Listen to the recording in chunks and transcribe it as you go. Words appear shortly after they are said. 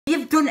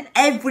You've done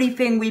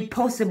everything we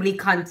possibly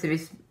can to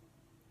this.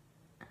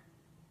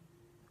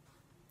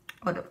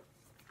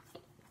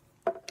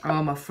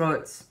 Oh, my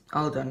throat's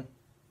all done.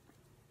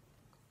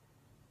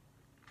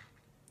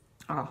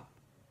 Oh.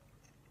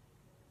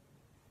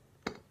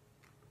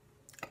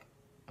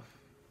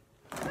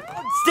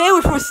 Stay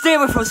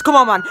with us, come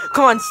on, man.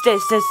 Come on, stay.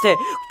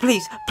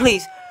 Please.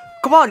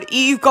 Come on,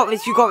 you've got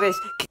this.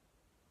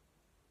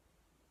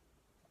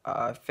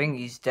 I think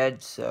he's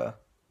dead, sir.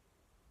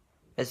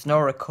 There's no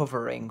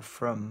recovering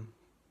from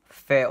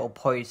fatal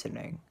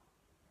poisoning.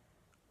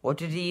 What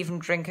did he even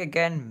drink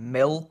again?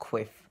 Milk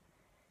with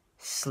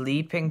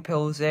sleeping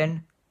pills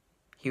in?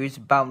 He was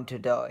bound to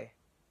die.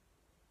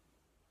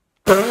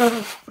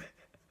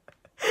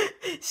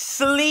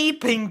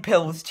 Sleeping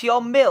pills to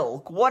your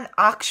milk? One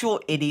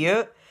actual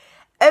idiot.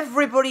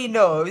 Everybody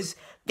knows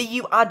that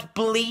you add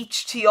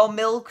bleach to your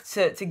milk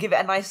to give it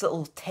a nice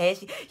little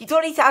taste. You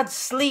don't need to add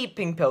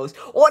sleeping pills.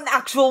 What an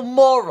actual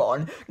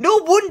moron. No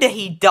wonder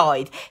he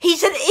died.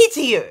 He's an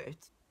idiot.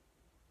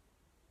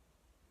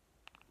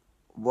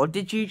 What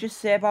did you just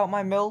say about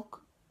my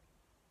milk?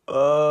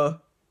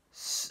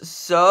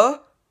 Sir?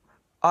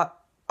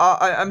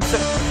 I'm so...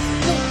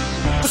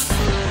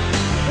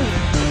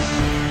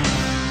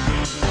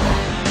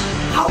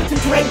 How to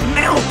drink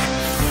milk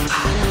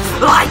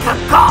like a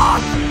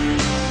god!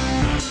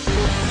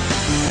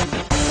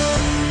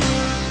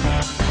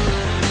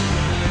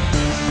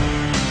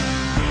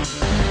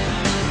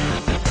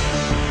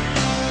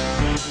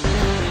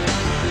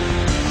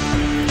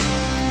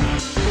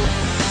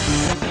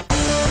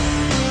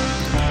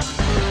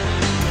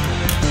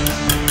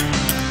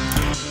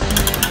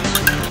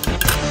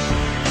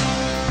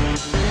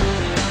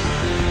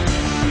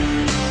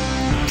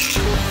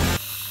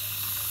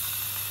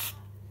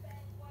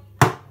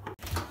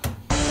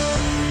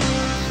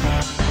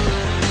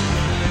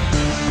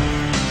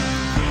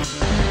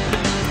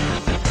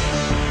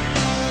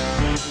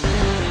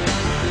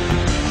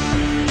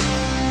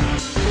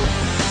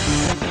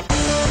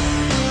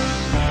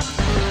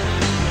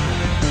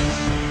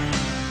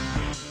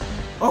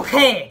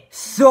 Okay,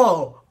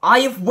 so I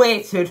have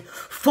waited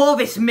for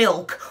this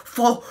milk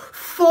for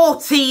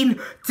 14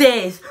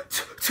 days,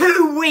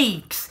 2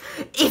 weeks.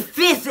 If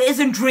this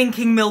isn't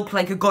drinking milk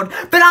like a god,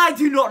 then I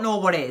do not know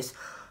what is.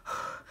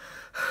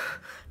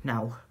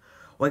 Now,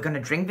 we're gonna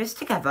drink this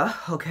together,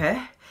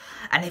 okay?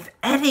 And if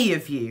any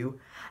of you,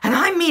 and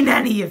I mean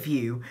any of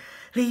you,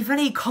 leave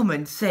any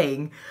comment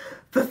saying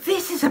that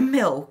this is a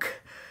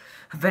milk,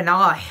 then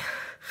I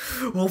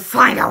will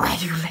find out where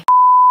you live.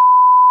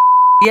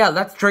 Yeah,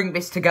 let's drink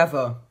this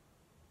together.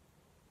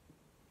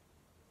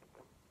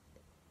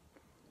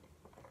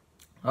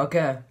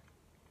 Okay.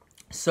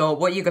 So,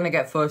 what you're gonna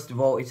get first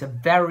of all is a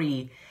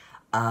very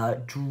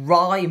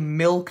dry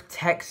milk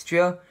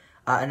texture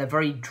and a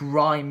very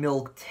dry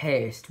milk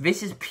taste.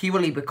 This is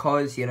purely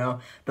because, you know,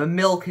 the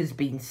milk has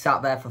been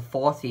sat there for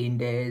 14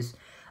 days.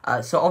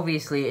 So,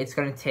 obviously, it's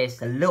gonna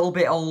taste a little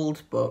bit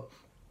old, but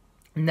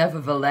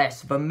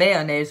nevertheless, the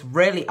mayonnaise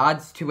really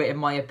adds to it, in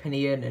my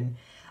opinion, and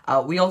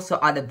we also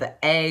added the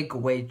egg,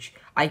 which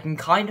I can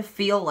kind of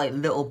feel like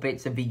little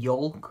bits of the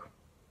yolk.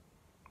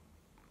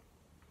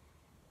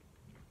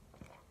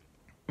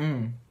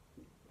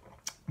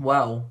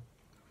 Well,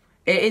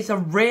 it is a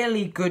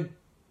really good...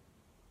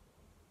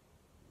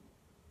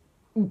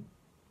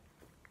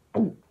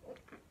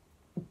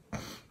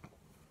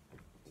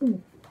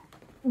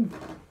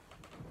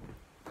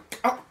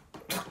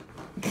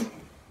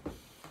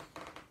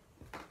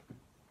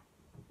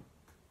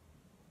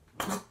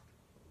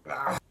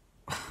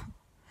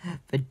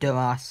 The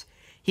dumbass.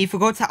 He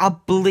forgot to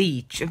add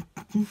bleach.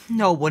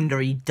 No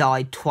wonder he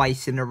died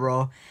twice in a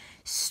row.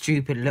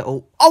 Stupid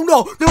little... Oh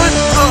no!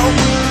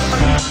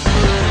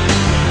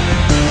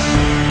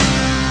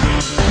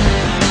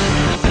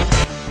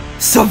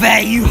 So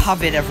there you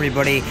have it,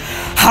 everybody.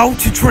 How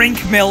to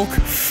drink milk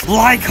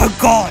like a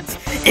god.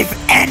 If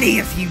any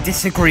of you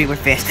disagree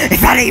with this,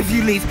 if any of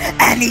you leave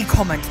any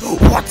comment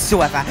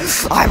whatsoever,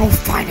 I will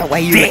find a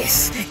way.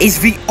 This is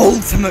the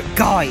ultimate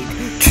guide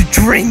to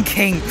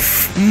drinking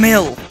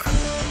milk.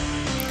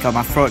 God,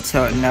 my throat's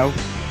hurting now.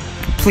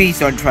 Please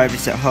don't try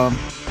this at home.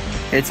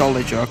 It's all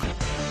a joke.